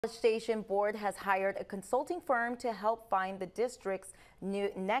College Station Board has hired a consulting firm to help find the district's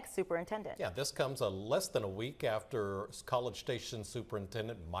next superintendent. Yeah, this comes less than a week after College Station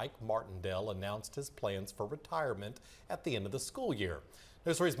Superintendent Mike Martindale announced his plans for retirement at the end of the school year.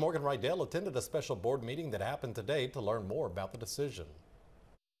 News 3's Morgan Rydell attended a special board meeting that happened today to learn more about the decision.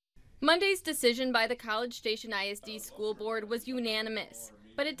 Monday's decision by the College Station ISD School Board was unanimous,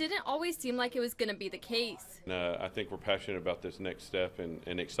 but it didn't always seem like it was going to be the case. I think we're passionate about this next step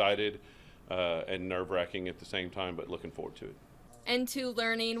and excited and nerve-wracking at the same time, but looking forward to it. N2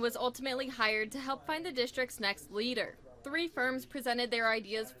 Learning was ultimately hired to help find the district's next leader. 3 firms presented their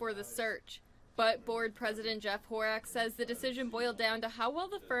ideas for the search, but Board President Horak says the decision boiled down to how well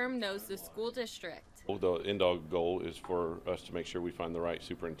the firm knows the school district. The end-all goal is for us to make sure we find the right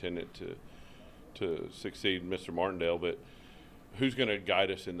superintendent to succeed Mr. Martindale, but who's going to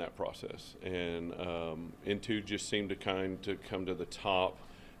guide us in that process? And N2 just seemed to come to the top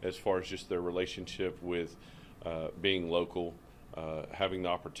as far as just their relationship with being local, having the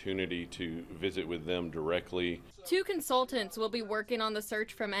opportunity to visit with them directly. 2 consultants will be working on the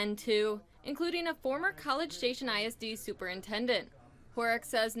search from N2, including a former College Station ISD superintendent. Horak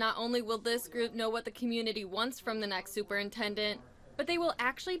says not only will this group know what the community wants from the next superintendent, but they will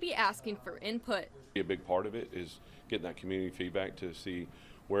actually be asking for input. A big part of it is getting that community feedback to see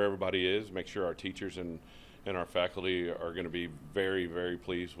where everybody is, make sure our teachers and our faculty are going to be very, very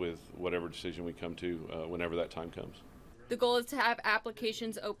pleased with whatever decision we come to whenever that time comes. The goal is to have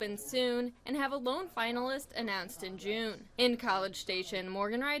applications open soon and have a lone finalist announced in June. In College Station,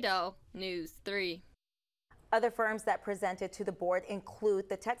 Morgan Rydell, News 3. Other firms that presented to the board include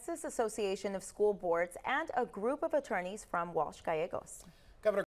the Texas Association of School Boards and a group of attorneys from Walsh Gallegos.